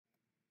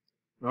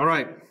All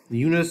right, the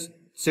Unit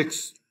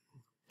 6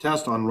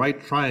 test on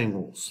right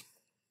triangles.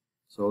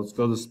 So let's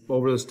go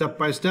over this step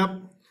by step,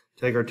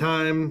 take our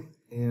time,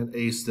 and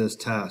ace this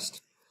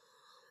test.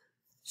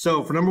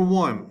 So for number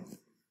 1,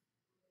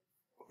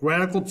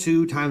 radical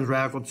 2 times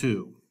radical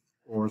 2,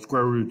 or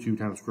square root of 2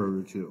 times square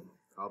root of 2.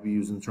 I'll be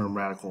using the term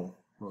radical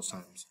most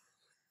times.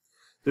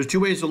 There's 2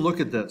 ways to look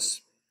at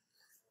this.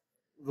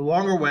 The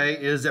longer way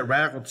is that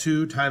radical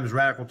 2 times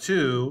radical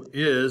 2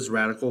 is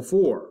radical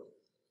 4.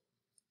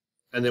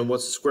 And then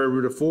what's the square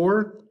root of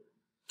 4?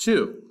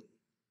 2.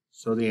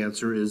 So the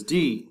answer is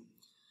D.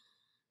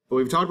 But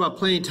we've talked about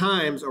plenty of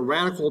times, a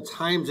radical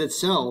times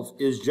itself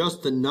is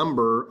just the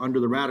number under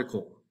the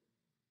radical.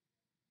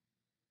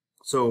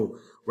 So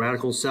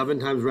radical 7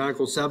 times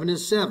radical 7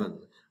 is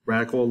 7.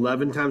 Radical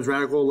 11 times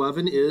radical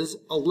 11 is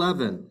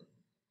 11.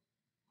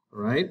 All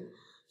right?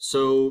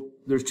 So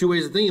there's 2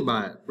 ways of thinking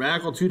about it.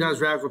 Radical 2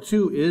 times radical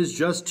 2 is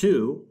just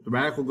 2. The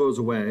radical goes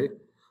away.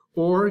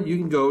 Or you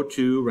can go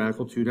to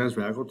radical 2 times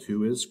radical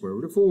 2 is square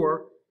root of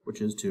 4, which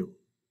is 2.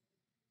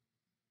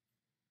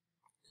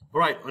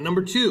 All right, on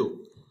number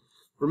 2,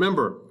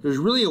 remember, there's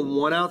really a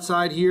 1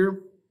 outside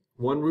here,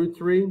 1 root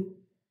 3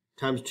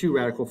 times 2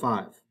 radical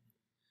 5.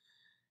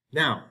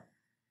 Now,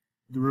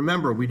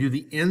 remember, we do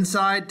the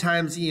inside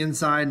times the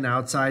inside and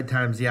outside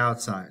times the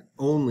outside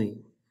only.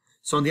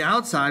 So on the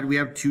outside, we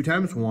have 2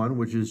 times 1,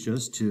 which is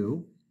just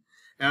 2.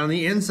 And on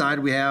the inside,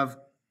 we have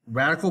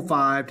radical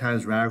 5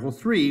 times radical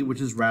 3, which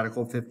is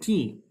radical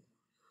 15.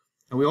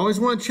 And we always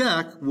want to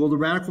check, will the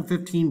radical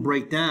 15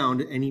 break down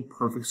to any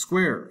perfect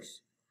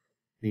squares?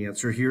 The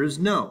answer here is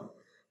no.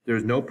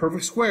 There's no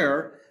perfect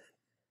square,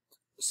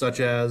 such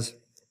as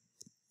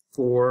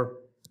 4,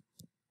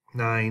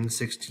 9,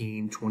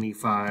 16,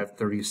 25,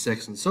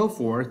 36, and so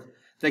forth,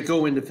 that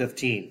go into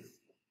 15.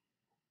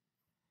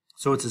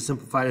 So it's as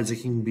simplified as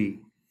it can be.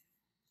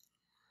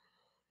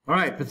 All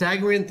right,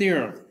 Pythagorean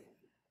theorem.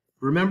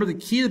 Remember, the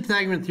key to the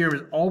Pythagorean theorem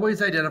is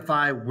always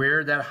identify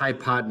where that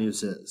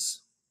hypotenuse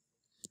is.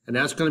 And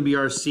that's going to be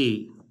our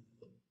C.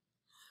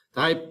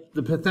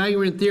 The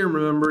Pythagorean theorem,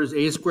 remember, is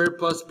a squared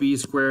plus b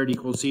squared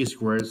equals c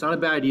squared. It's not a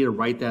bad idea to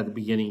write that at the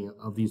beginning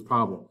of these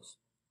problems.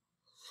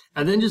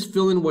 And then just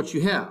fill in what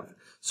you have.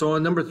 So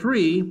on number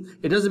 3,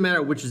 it doesn't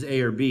matter which is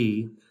a or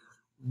b.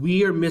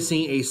 We are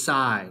missing a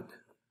side.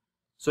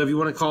 So if you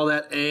want to call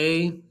that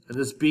a and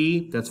this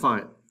b, that's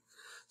fine.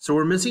 So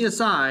we're missing a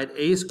side.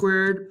 A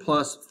squared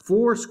plus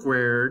 4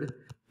 squared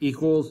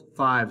equals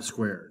 5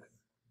 squared.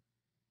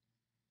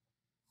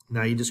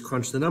 Now you just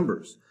crunch the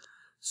numbers.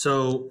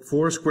 So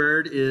 4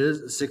 squared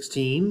is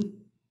 16.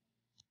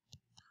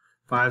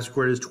 5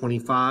 squared is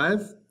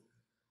 25.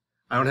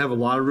 I don't have a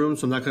lot of room,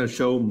 so I'm not going to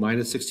show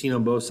minus 16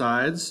 on both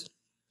sides.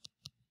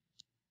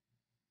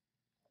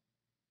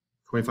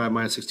 25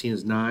 minus 16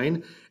 is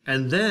 9.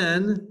 And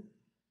then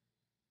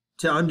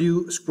to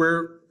undo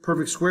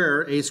perfect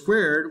square, a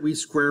squared, we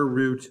square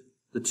root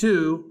the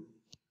 2,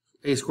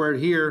 a squared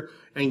here,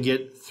 and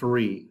get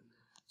 3.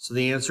 So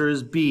the answer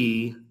is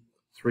B,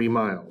 3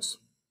 miles.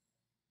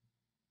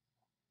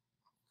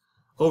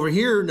 Over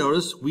here,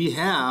 notice we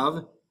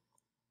have,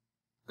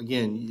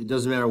 again, it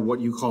doesn't matter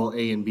what you call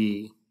A and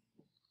B.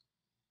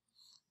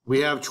 We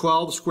have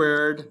 12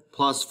 squared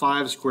plus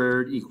 5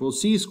 squared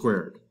equals C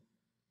squared.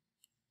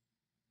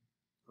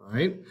 All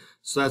right,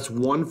 so that's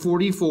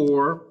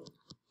 144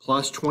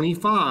 plus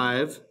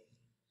 25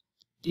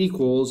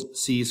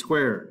 equals C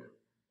squared.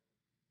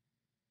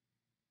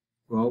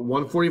 Well,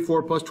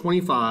 144 plus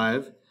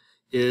 25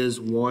 is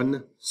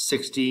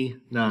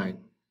 169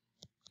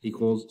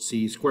 equals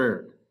C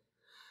squared.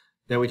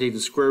 Then we take the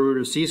square root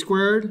of C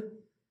squared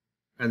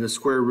and the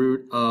square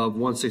root of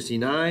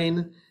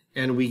 169,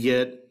 and we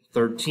get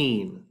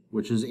 13,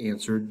 which is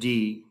answer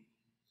D.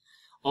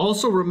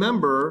 Also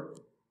remember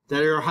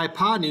that our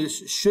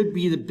hypotenuse should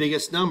be the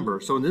biggest number.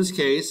 So in this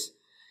case,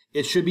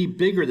 it should be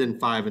bigger than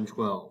 5 and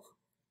 12.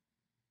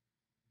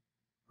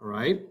 All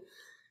right?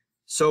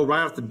 So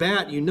right off the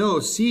bat, you know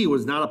C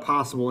was not a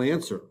possible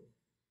answer.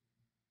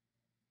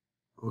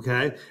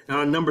 Okay?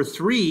 Now on number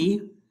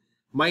 3,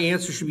 my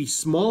answer should be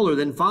smaller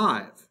than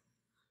 5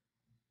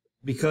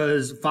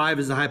 because 5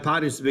 is the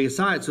hypotenuse of the biggest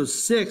side, so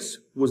 6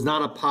 was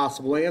not a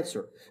possible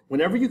answer.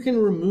 Whenever you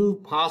can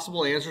remove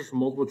possible answers from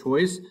multiple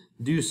choice,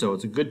 do so.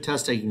 It's a good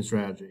test-taking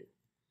strategy.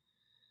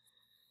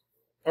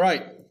 All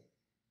right,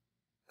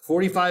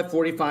 45,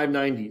 45,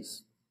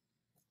 90s.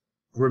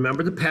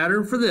 Remember the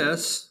pattern for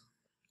this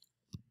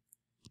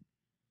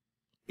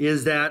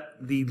is that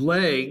the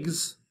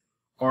legs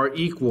are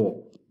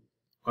equal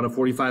on a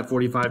 45,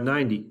 45,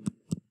 90.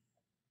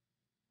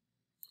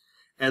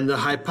 And the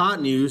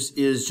hypotenuse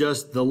is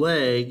just the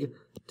leg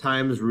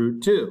times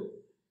root 2.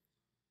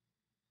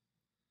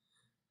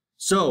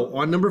 So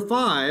on number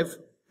 5,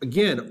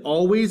 again,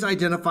 always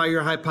identify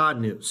your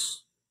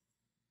hypotenuse.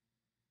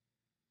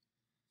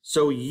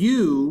 So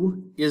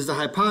U is the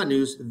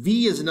hypotenuse,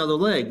 V is another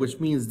leg, which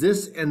means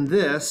this and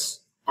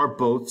this are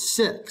both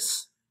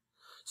 6.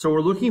 So we're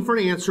looking for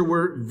an answer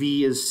where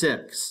V is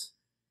 6.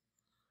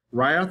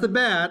 Right off the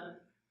bat,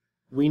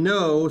 we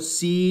know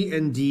C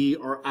and D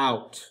are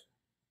out.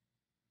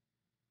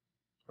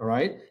 All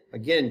right?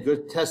 Again,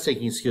 good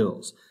test-taking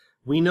skills.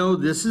 We know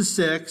this is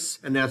 6,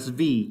 and that's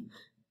V.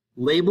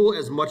 Label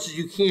as much as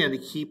you can to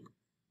keep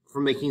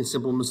from making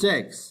simple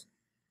mistakes.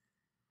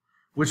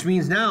 Which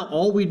means now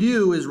all we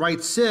do is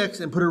write 6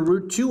 and put a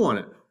root 2 on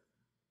it.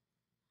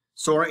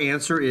 So our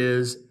answer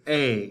is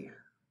A.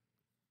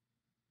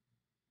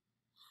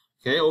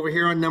 Okay, over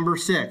here on number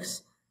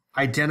 6,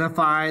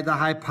 identify the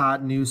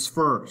hypotenuse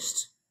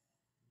first.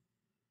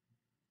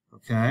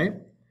 Okay,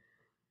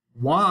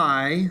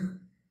 Y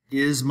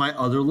is my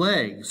other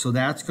leg, so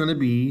that's going to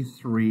be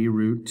 3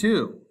 root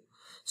 2.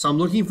 So I'm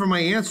looking for my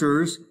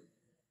answers.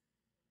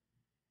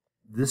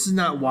 This is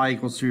not y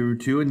equals 3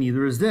 root 2, and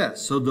neither is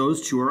this. So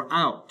those two are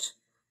out,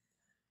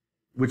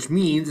 which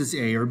means it's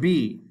A or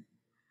B.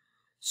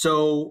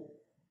 So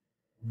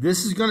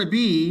this is going to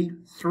be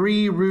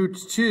 3 root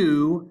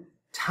 2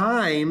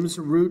 times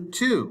root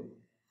 2.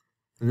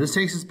 And this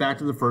takes us back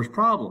to the first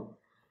problem.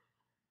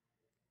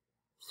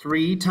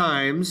 3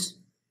 times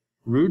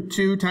root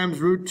 2 times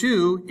root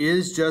 2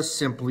 is just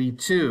simply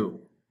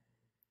 2.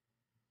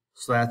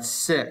 So that's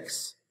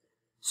 6.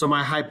 So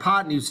my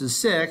hypotenuse is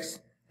 6.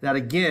 That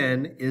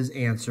again is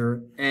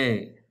answer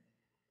A.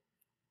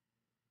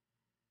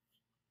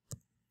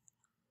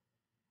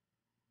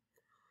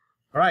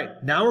 All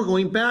right, now we're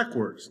going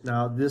backwards.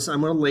 Now this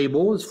I'm going to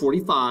label as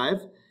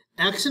 45.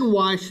 X and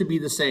Y should be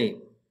the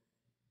same.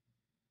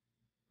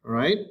 All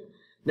right?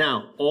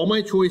 Now, all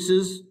my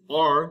choices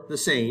are the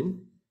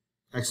same,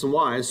 X and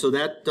Y, so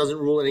that doesn't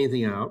rule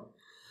anything out.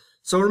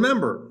 So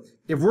remember,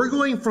 if we're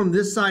going from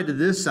this side to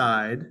this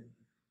side,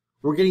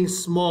 we're getting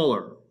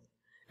smaller.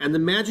 And the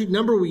magic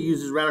number we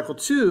use is radical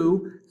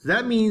 2. So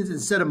that means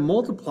instead of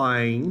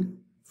multiplying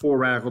for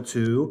radical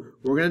 2,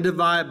 we're going to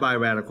divide by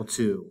radical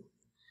 2.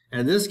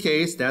 And in this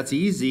case, that's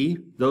easy.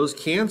 Those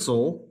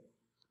cancel,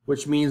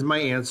 which means my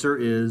answer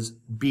is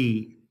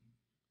B.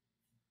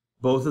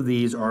 Both of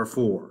these are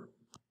 4.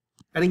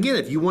 And again,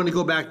 if you want to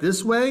go back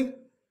this way,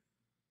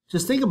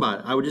 just think about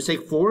it. I would just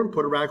take 4 and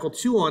put a radical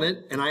 2 on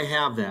it, and I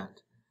have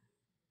that.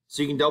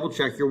 So you can double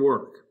check your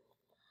work.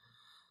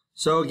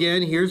 So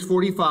again, here's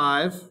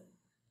 45.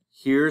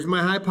 Here's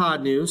my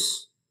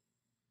hypotenuse.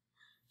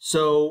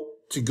 So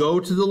to go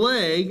to the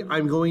leg,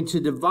 I'm going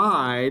to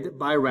divide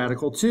by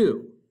radical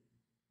 2.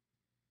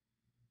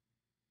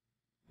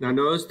 Now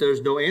notice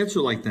there's no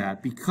answer like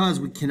that because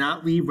we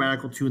cannot leave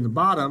radical 2 in the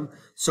bottom,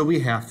 so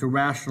we have to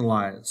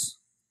rationalize.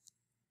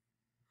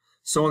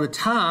 So on the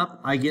top,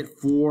 I get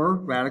 4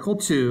 radical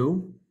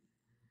 2,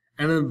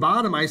 and on the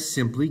bottom, I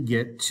simply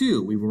get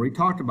 2. We've already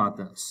talked about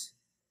this.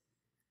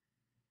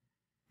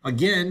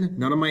 Again,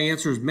 none of my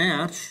answers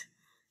match,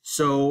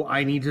 so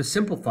I need to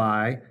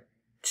simplify.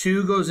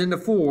 2 goes into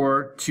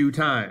 4 2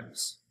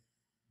 times.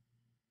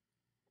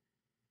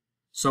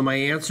 So my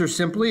answer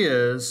simply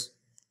is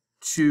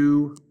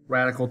 2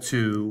 radical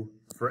 2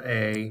 for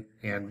A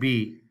and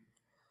B.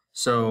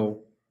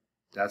 So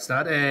that's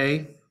not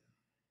A.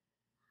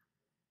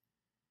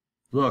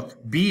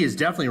 Look, B is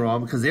definitely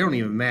wrong because they don't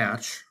even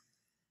match.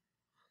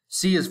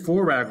 C is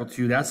 4 radical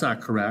 2. That's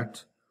not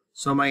correct.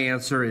 So my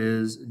answer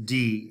is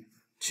D,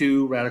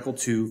 2 radical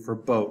 2 for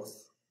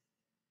both.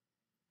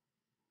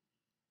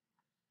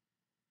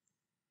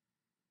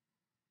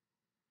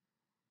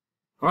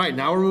 All right,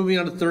 now we're moving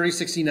on to 30,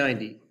 60,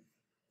 90.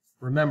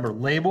 Remember,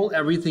 label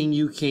everything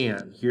you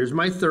can. Here's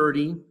my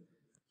 30.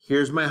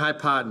 Here's my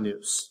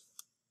hypotenuse.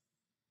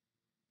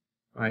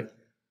 All right,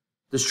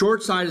 the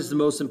short side is the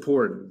most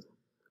important.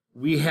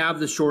 We have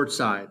the short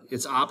side.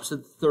 It's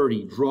opposite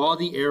 30. Draw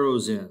the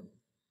arrows in.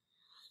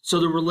 So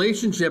the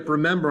relationship,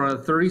 remember, on a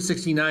 30,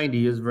 60,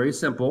 90 is very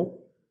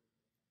simple.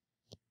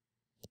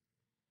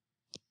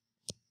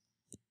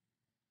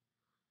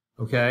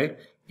 Okay?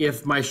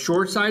 If my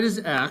short side is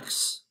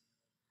x,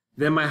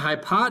 then my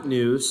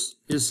hypotenuse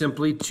is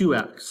simply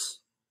 2x.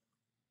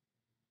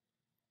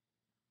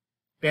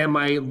 And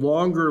my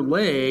longer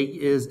leg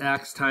is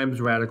x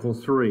times radical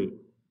 3.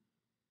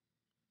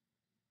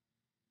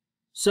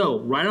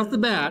 So, right off the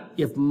bat,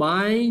 if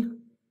my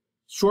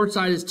short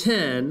side is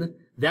 10,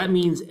 that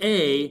means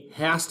A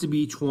has to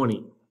be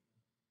 20.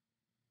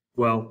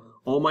 Well,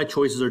 all my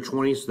choices are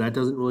 20, so that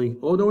doesn't really...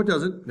 Oh, no, it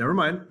doesn't. Never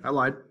mind. I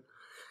lied.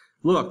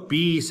 Look,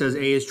 B says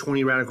A is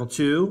 20 radical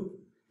 2,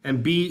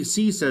 and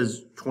C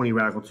says 20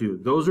 radical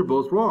 2. Those are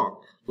both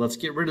wrong. Let's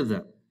get rid of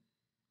them.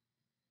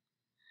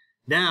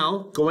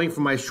 Now, going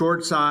from my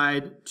short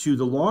side to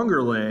the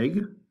longer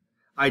leg,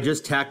 I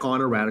just tack on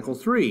a radical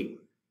 3.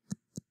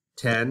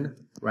 10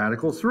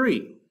 radical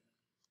 3.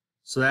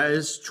 So that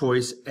is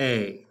choice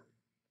A,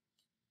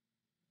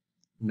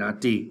 not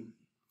D.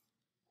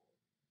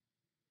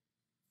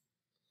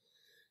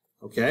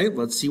 Okay,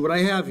 let's see what I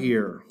have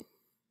here.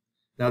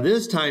 Now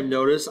this time,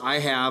 notice I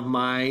have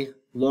my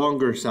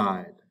longer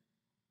side.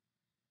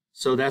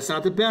 So that's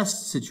not the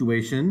best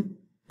situation,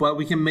 but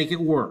we can make it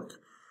work.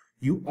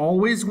 You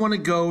always want to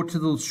go to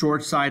the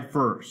short side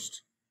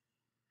first.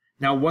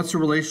 Now what's the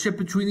relationship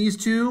between these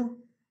two?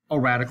 A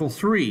radical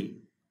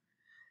 3.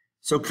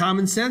 So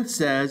common sense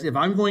says if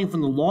I'm going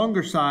from the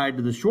longer side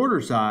to the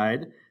shorter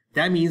side,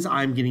 That means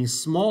I'm getting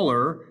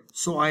smaller,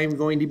 so I am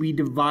going to be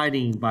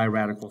dividing by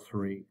radical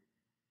 3.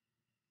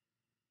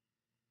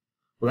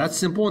 Well, that's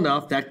simple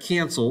enough. That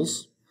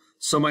cancels.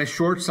 So my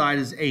short side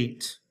is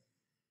 8.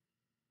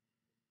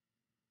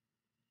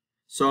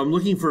 So I'm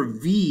looking for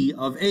V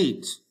of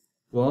 8.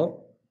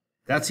 Well,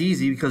 that's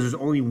easy because there's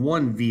only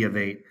one V of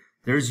 8.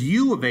 There's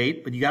U of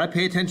 8, but you got to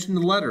pay attention to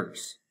the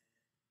letters.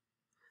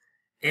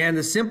 And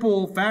the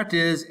simple fact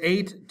is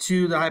 8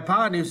 to the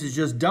hypotenuse is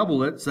just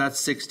double it, so that's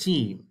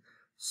 16.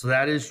 So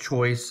that is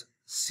choice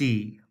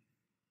C.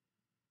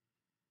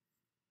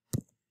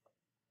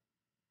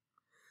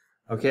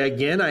 Okay,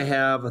 again, I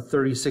have a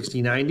 30,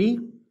 60, 90.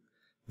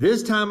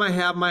 This time I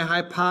have my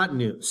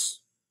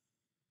hypotenuse.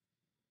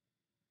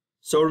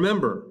 So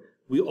remember,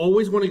 we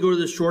always want to go to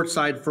the short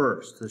side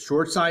first. The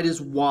short side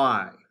is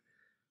y.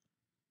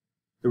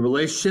 The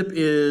relationship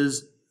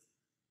is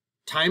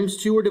times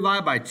 2 or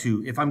divide by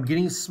 2. If I'm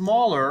getting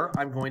smaller,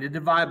 I'm going to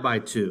divide by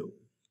 2.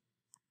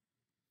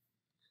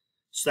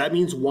 So that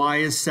means y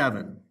is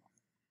 7.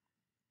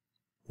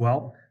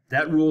 Well,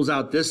 that rules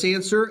out this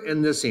answer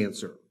and this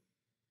answer.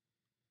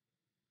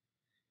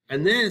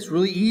 And then it's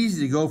really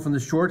easy to go from the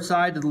short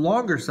side to the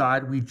longer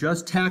side. We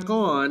just tack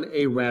on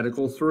a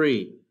radical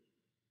 3.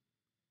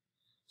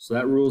 So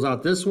that rules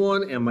out this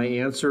one, and my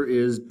answer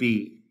is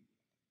B.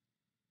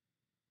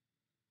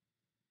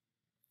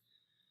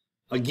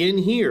 Again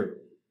here,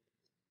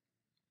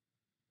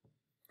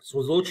 this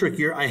one's a little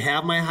trickier. I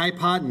have my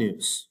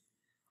hypotenuse.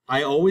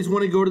 I always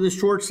want to go to the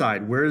short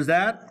side. Where is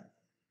that?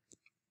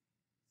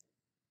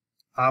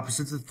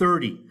 Opposite to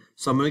 30.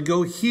 So I'm going to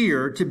go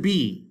here to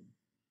B.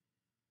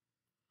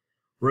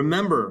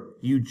 Remember,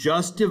 you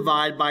just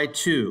divide by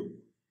 2.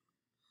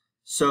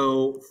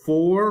 So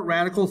 4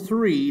 radical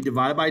 3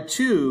 divided by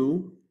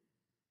 2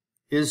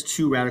 is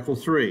 2 radical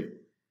 3.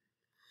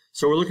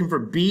 So we're looking for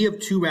B of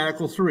 2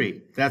 radical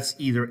 3. That's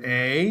either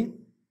A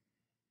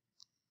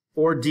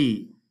or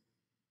D.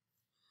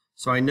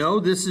 So I know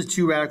this is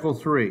 2 radical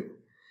 3.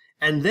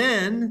 And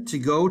then to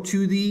go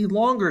to the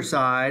longer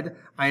side,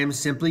 I am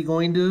simply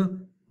going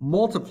to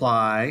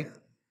multiply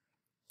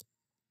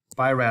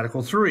by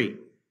radical 3.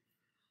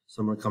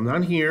 So I'm going to come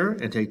down here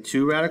and take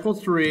 2 radical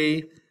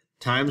 3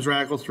 times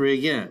radical 3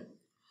 again.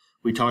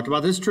 We talked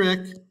about this trick.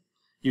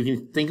 You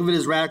can think of it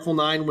as radical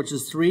 9, which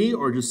is 3,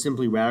 or just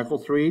simply radical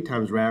 3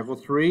 times radical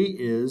 3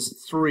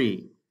 is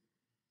 3,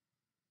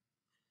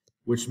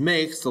 which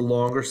makes the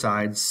longer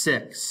side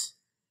 6.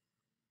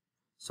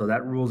 So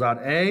that rules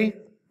out A.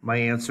 My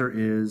answer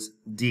is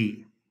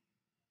D.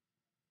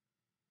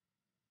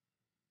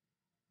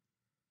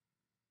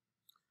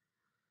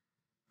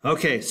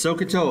 Okay,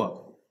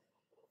 SOHCAHTOA.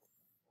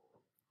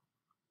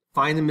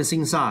 Find the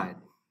missing side.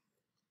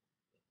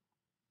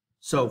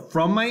 So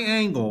from my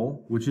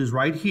angle, which is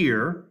right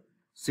here,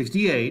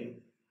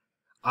 68,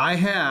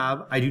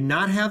 I do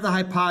not have the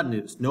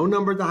hypotenuse. No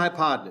number of the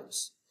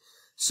hypotenuse.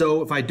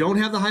 So if I don't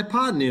have the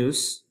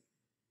hypotenuse,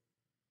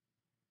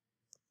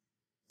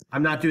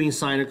 I'm not doing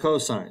sine or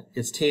cosine.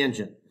 It's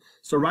tangent.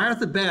 So right off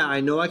the bat,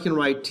 I know I can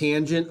write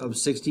tangent of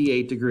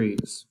 68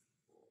 degrees.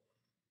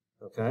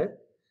 Okay?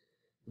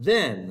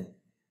 Then,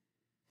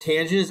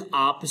 tangent is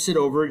opposite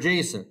over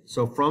adjacent.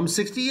 So from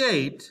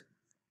 68,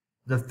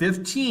 the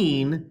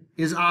 15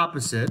 is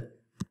opposite,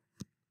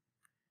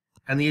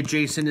 and the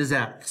adjacent is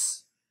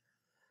x.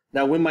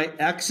 Now, when my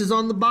x is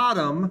on the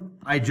bottom,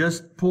 I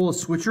just pull a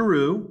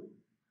switcheroo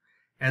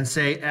and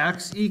say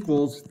x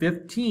equals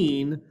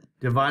 15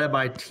 divided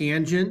by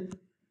tangent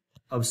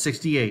of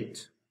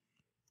 68.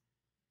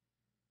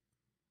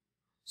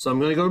 So I'm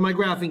going to go to my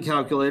graphing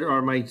calculator,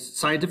 or my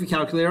scientific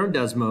calculator on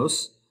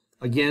Desmos.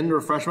 Again, to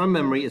refresh my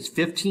memory, it's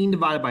 15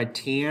 divided by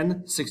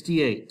tan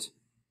 68.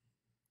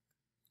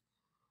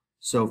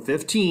 So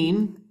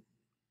 15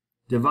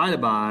 divided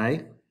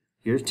by,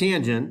 here's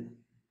tangent,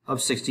 of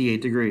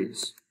 68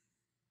 degrees.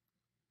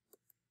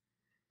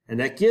 And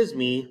that gives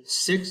me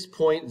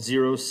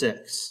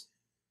 6.06.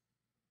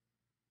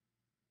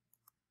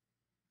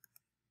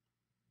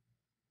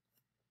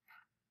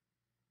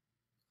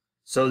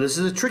 So this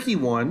is a tricky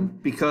one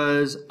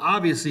because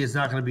obviously it's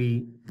not going to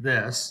be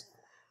this,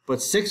 but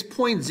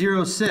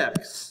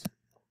 6.06,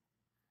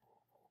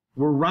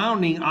 we're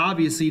rounding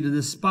obviously to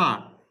this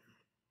spot.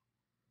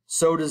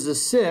 So does the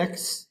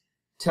 6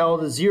 tell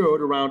the 0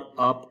 to round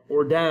up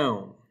or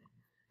down?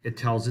 It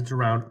tells it to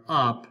round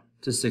up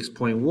to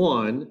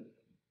 6.1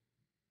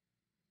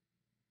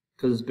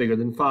 because it's bigger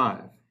than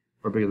 5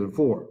 or bigger than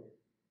 4.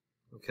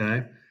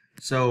 Okay?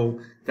 So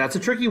that's a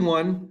tricky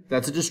one.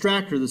 That's a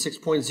distractor, the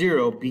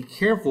 6.0. Be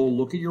careful.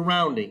 Look at your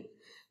rounding.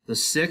 The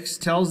 6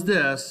 tells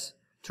this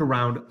to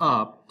round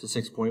up to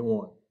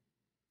 6.1.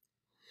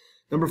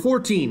 Number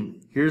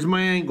 14, here's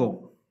my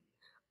angle.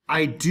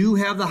 I do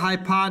have the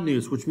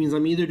hypotenuse, which means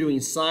I'm either doing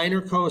sine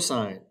or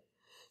cosine.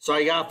 So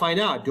I got to find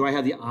out, do I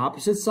have the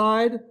opposite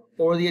side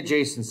or the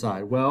adjacent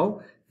side?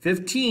 Well,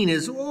 15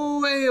 is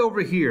way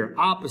over here,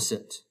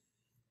 opposite.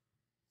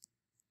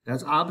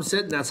 That's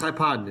opposite, and that's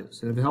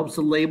hypotenuse. And if it helps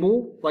to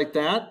label like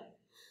that,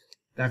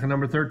 back on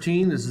number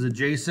 13, this is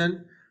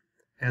adjacent,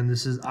 and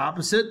this is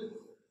opposite.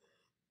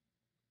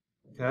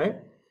 Okay?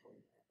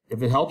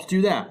 If it helps,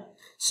 do that.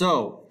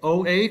 So,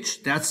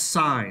 OH, that's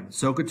sine.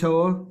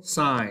 SOHCAHTOA,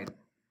 sine.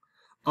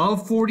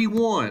 Of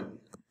 41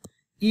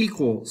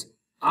 equals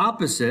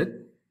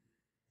opposite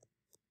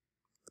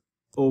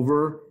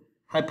over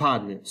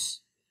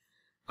hypotenuse.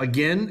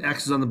 Again,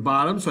 x is on the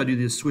bottom, so I do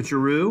the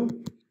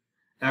switcheroo.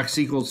 X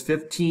equals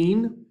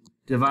 15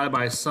 divided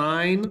by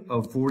sine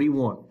of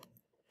 41.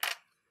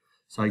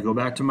 So I go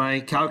back to my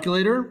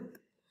calculator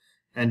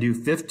and do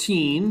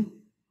 15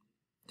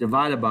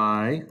 divided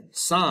by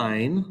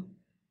sine,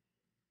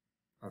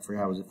 I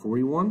forgot, was it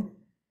 41?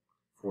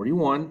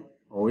 41,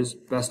 always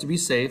best to be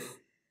safe.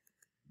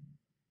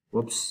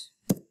 Whoops.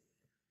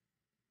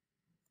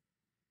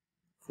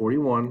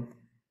 41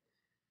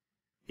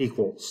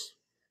 equals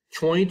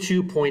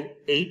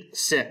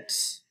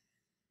 22.86.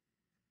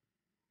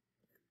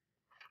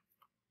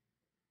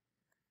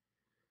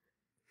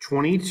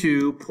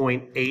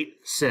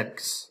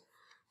 22.86.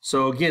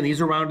 So again,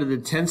 these are rounded to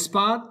the 10th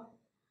spot.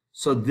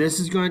 So this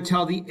is going to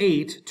tell the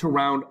 8 to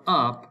round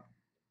up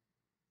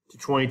to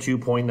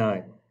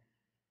 22.9.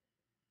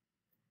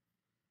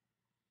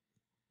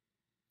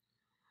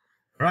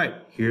 All right,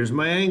 here's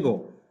my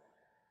angle.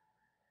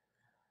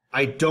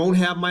 I don't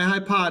have my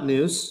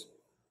hypotenuse,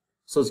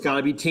 so it's got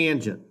to be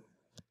tangent.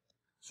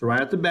 So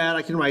right at the bat,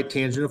 I can write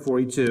tangent of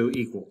 42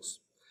 equals.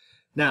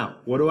 Now,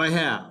 what do I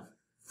have?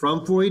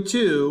 From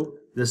 42,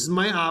 this is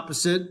my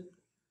opposite,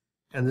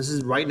 and this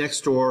is right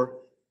next door,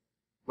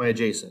 my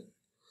adjacent.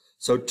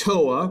 So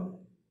TOA,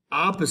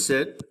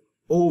 opposite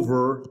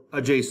over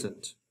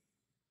adjacent.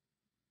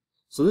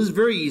 So this is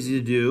very easy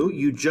to do.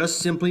 You just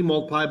simply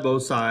multiply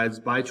both sides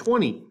by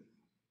 20.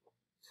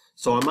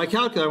 So on my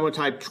calculator, I'm going to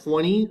type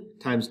 20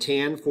 times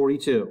tan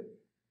 42.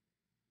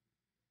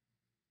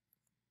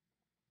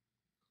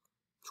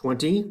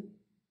 20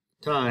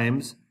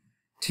 times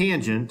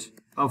tangent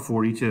of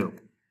 42.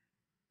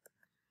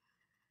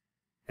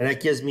 And that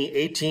gives me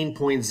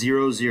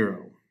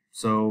 18.00.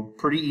 So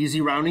pretty easy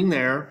rounding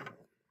there.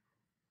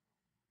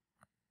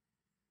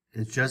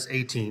 It's just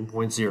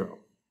 18.0.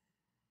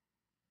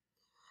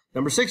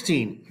 Number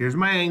 16, here's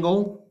my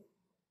angle.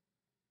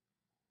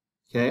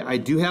 Okay, I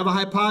do have a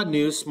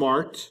hypotenuse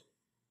marked,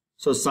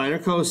 so sine or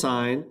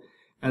cosine,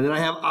 and then I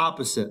have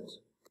opposite.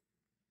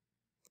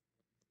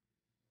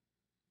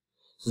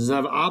 So since I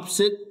have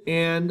opposite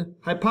and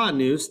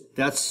hypotenuse,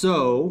 that's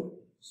so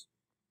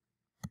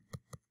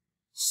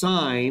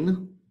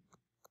sine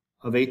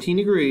of 18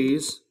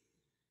 degrees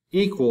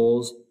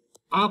equals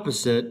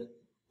opposite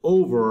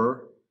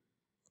over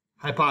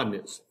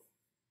hypotenuse.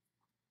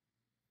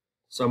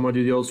 So I'm going to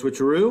do the old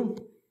switcheroo.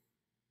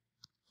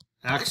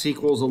 X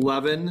equals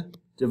 11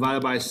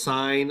 divided by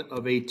sine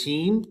of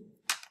 18.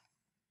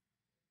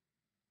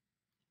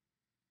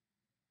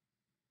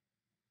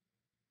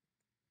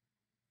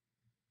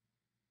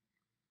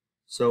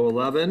 So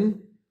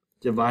 11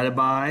 divided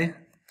by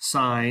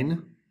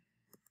sine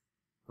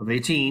of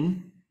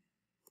 18.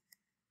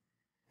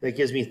 That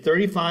gives me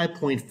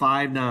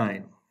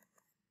 35.59.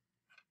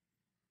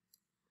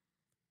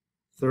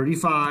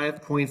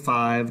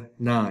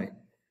 35.59.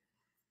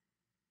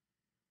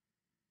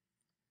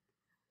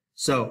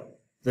 So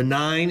the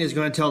 9 is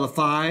going to tell the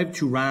 5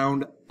 to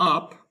round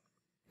up.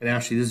 And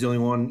actually, this is the only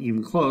one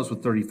even close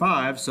with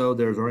 35, so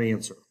there's our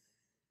answer.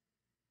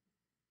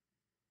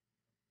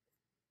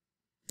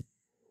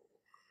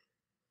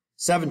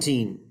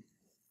 (17).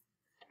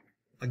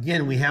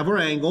 Again, we have our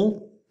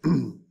angle,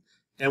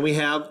 and we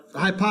have the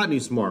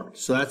hypotenuse marked,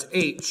 so that's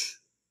H.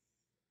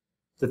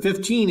 The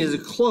 15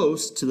 is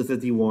close to the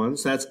 51,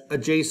 so that's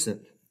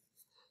adjacent.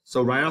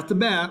 So right off the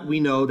bat, we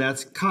know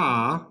that's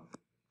cosine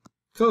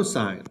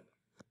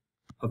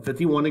of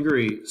 51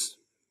 degrees.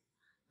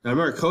 Now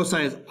remember,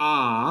 cosine is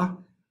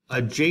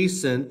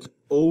adjacent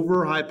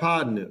over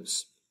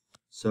hypotenuse.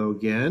 So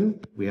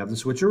again, we have the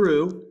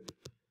switcheroo,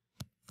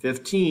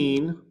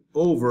 15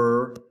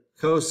 over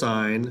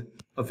cosine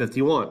of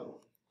 51.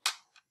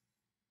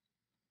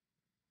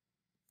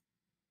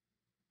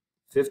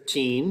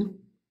 15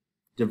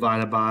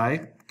 divided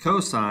by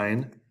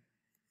cosine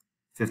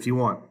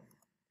 51.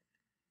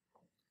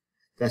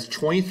 That's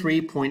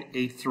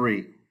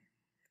 23.83.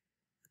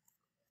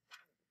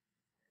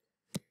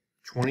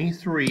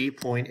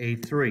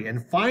 23.83.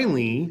 And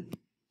finally,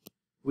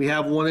 we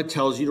have one that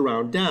tells you to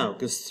round down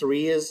because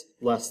 3 is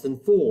less than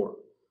 4.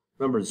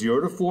 Remember,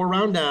 0 to 4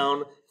 round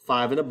down,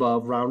 5 and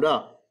above round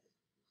up.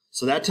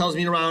 So that tells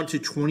me to round to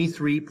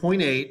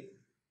 23.8,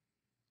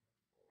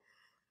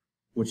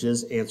 which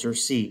is answer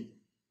C.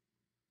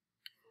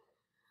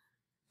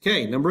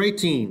 Okay, number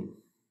 18.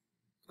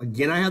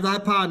 Again, I have the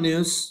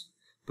hypotenuse,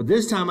 but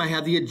this time I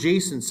have the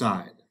adjacent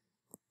side.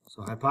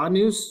 So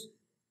hypotenuse,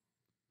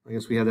 I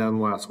guess we had that on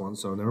the last one,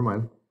 so never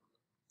mind.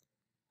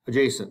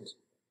 Adjacent.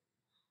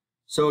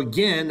 So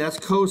again, that's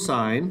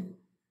cosine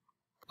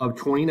of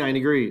 29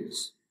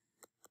 degrees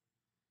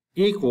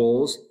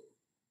equals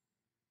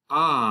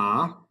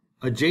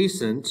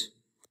adjacent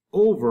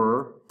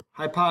over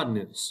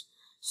hypotenuse.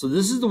 So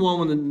this is the one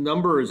when the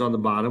number is on the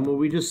bottom where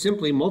we just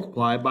simply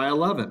multiply by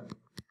 11.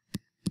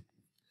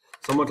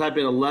 So So I'm going to type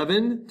in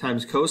 11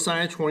 times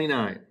cosine of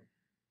 29.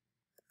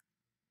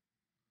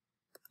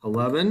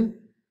 11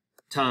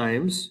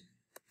 times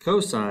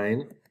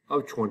cosine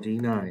of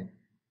 29.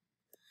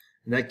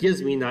 And that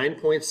gives me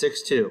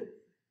 9.62.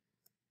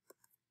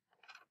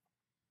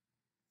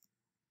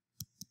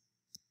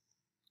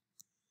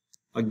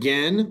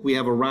 Again, we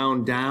have a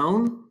round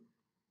down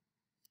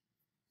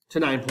to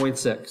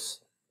 9.6.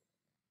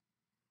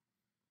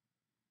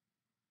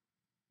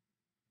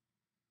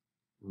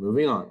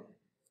 Moving on.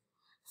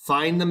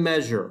 Find the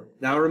measure.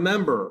 Now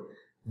remember,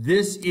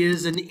 this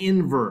is an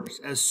inverse.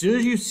 As soon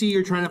as you see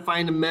you're trying to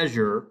find a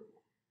measure,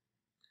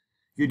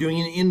 you're doing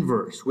an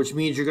inverse, which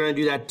means you're going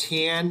to do that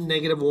tan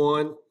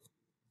 -1,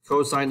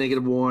 cosine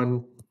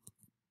 -1,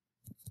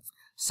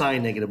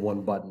 sine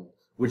 -1 button,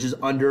 which is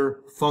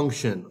under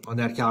function on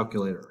that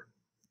calculator.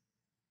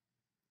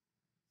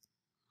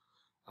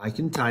 I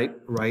can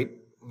type right.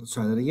 Let's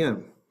try that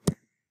again.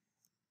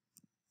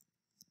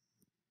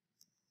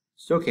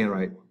 Still can't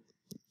write.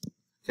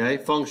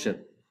 Okay,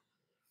 function.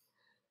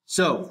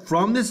 So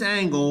from this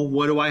angle,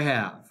 what do I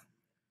have?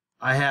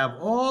 I have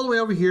all the way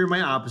over here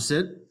my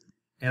opposite,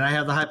 and I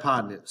have the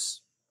hypotenuse.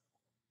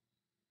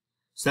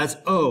 So that's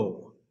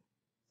O.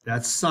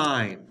 That's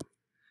sine.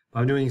 If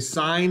I'm doing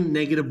sine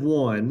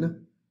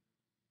 -1,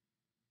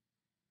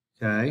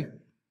 okay,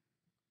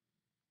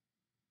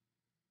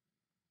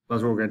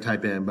 that's what we're going to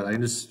type in, but I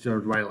can just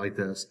write it like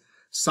this.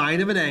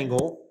 Sine of an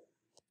angle,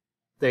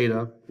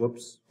 theta,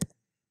 whoops,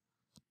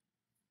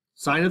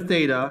 sine of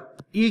theta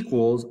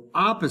equals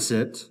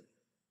opposite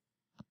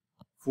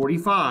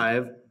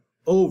 45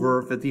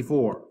 over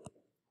 54.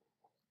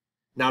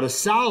 Now to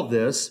solve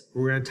this,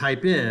 we're going to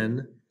type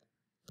in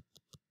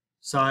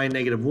sine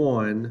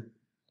 -1,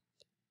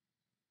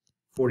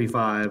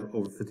 45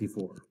 over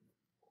 54.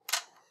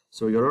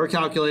 So we go to our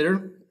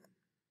calculator.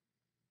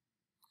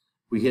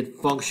 We hit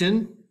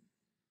function,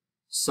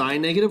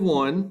 sine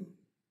 -1,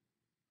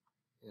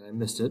 and I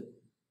missed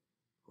it.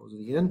 What was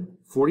it again?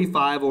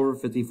 45 over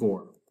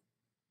 54.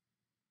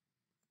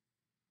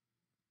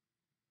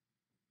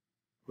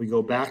 We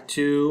go back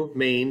to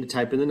main to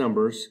type in the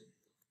numbers.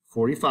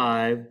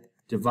 45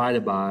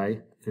 divided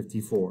by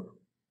 54.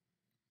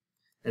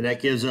 And that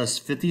gives us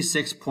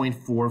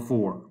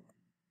 56.44.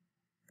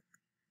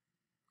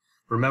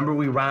 Remember,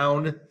 we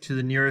round to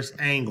the nearest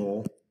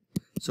angle.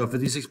 So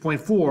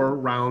 56.4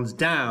 rounds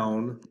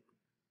down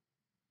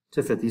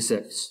to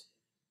 56.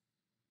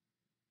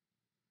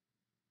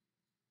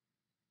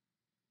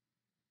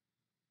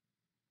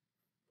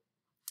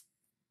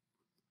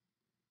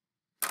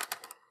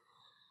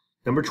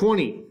 Number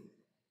 20,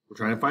 we're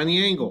trying to find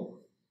the angle.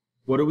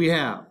 What do we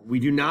have? We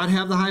do not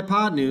have the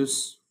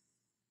hypotenuse,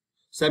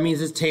 so that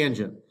means it's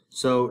tangent.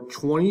 So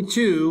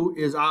 22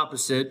 is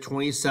opposite,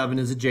 27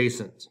 is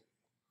adjacent.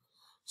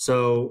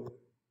 So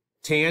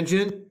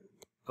tangent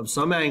of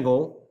some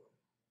angle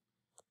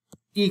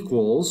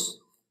equals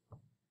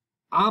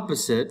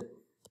opposite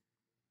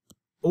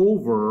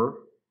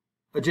over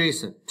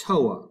adjacent,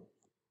 TOA.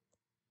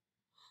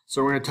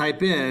 So we're going to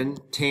type in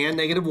tan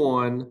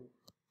 -1,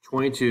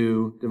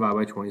 22 divided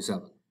by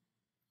 27.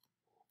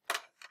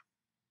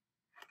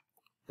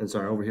 And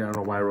sorry, over here, I don't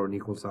know why I wrote an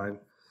equal sign.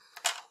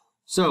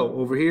 So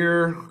over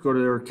here, go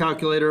to our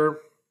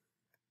calculator,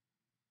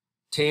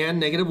 tan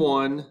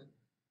 -1.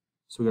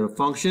 So we got a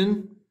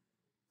function,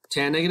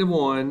 tan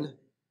 -1,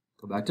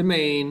 go back to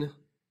main,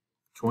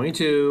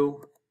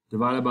 22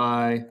 divided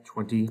by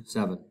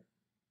 27.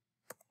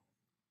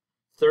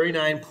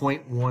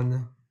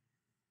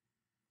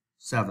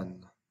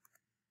 39.17.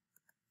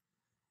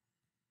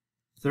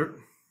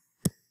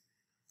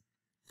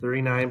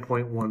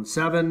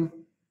 39.17.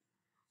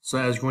 So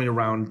that is going to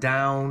round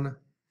down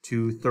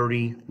to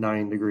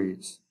 39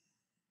 degrees.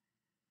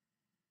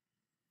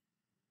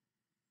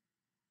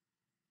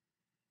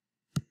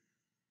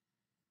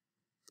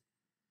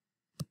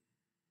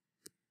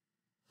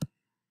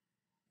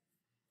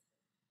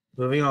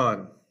 Moving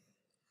on.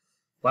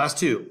 Last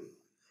two.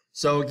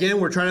 So again,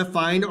 we're trying to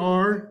find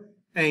our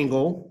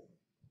angle.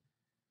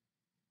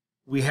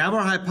 We have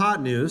our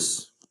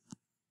hypotenuse.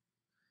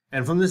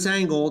 And from this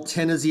angle,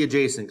 10 is the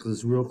adjacent because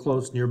it's real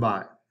close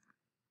nearby.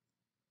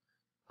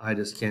 I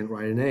just can't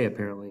write an A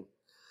apparently.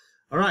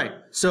 All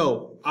right,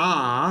 so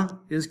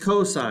A is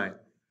cosine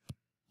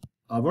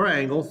of our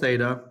angle,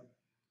 theta,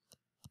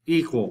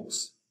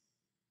 equals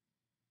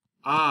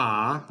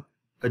A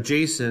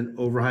adjacent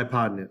over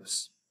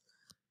hypotenuse.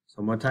 So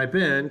I'm going to type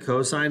in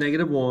cosine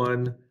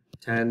 -1,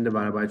 10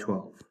 divided by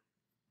 12.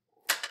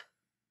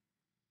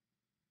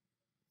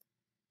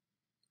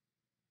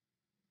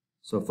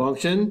 So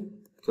function,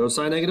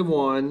 cosine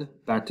 -1,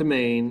 back to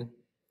main,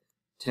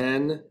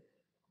 10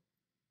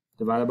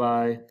 divided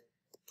by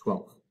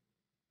 12.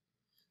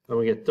 Then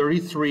we get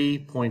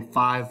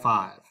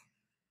 33.55.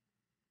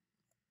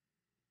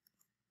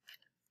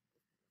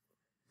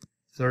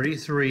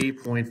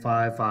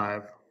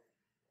 33.55.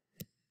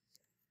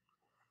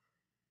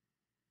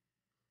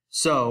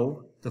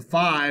 So the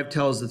 5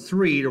 tells the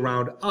 3 to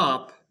round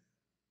up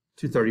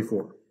to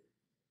 34.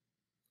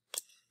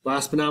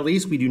 Last but not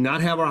least, we do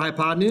not have our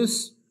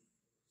hypotenuse.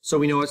 so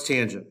we know it's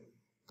tangent.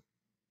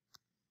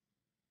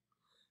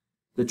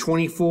 The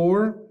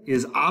 24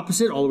 is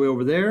opposite all the way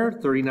over there.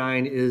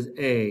 39 is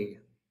A.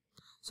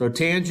 So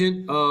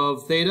tangent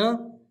of theta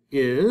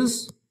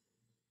is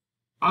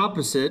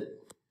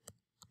opposite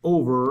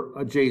over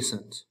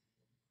adjacent.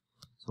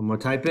 So I'm going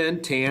to type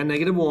in tan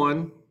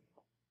 -1,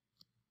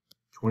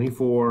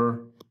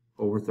 24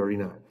 over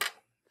 39.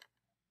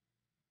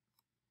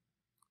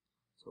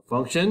 So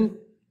function,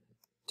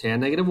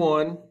 tan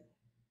 -1,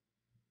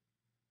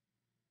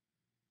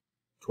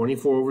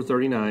 24 over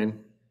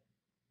 39.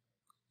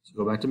 So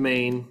go back to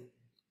main,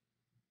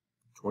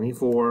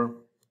 24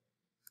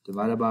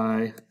 divided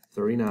by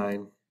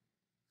 39.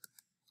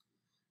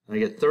 And I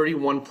get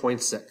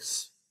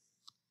 31.6.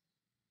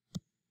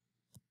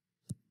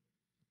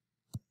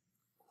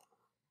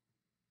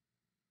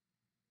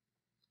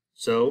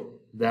 So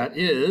that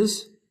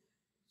is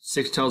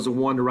 6 tells the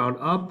 1 to round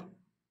up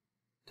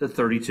to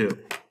 32.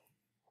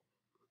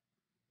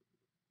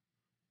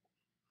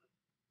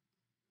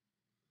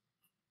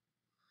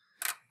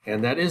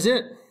 And that is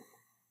it.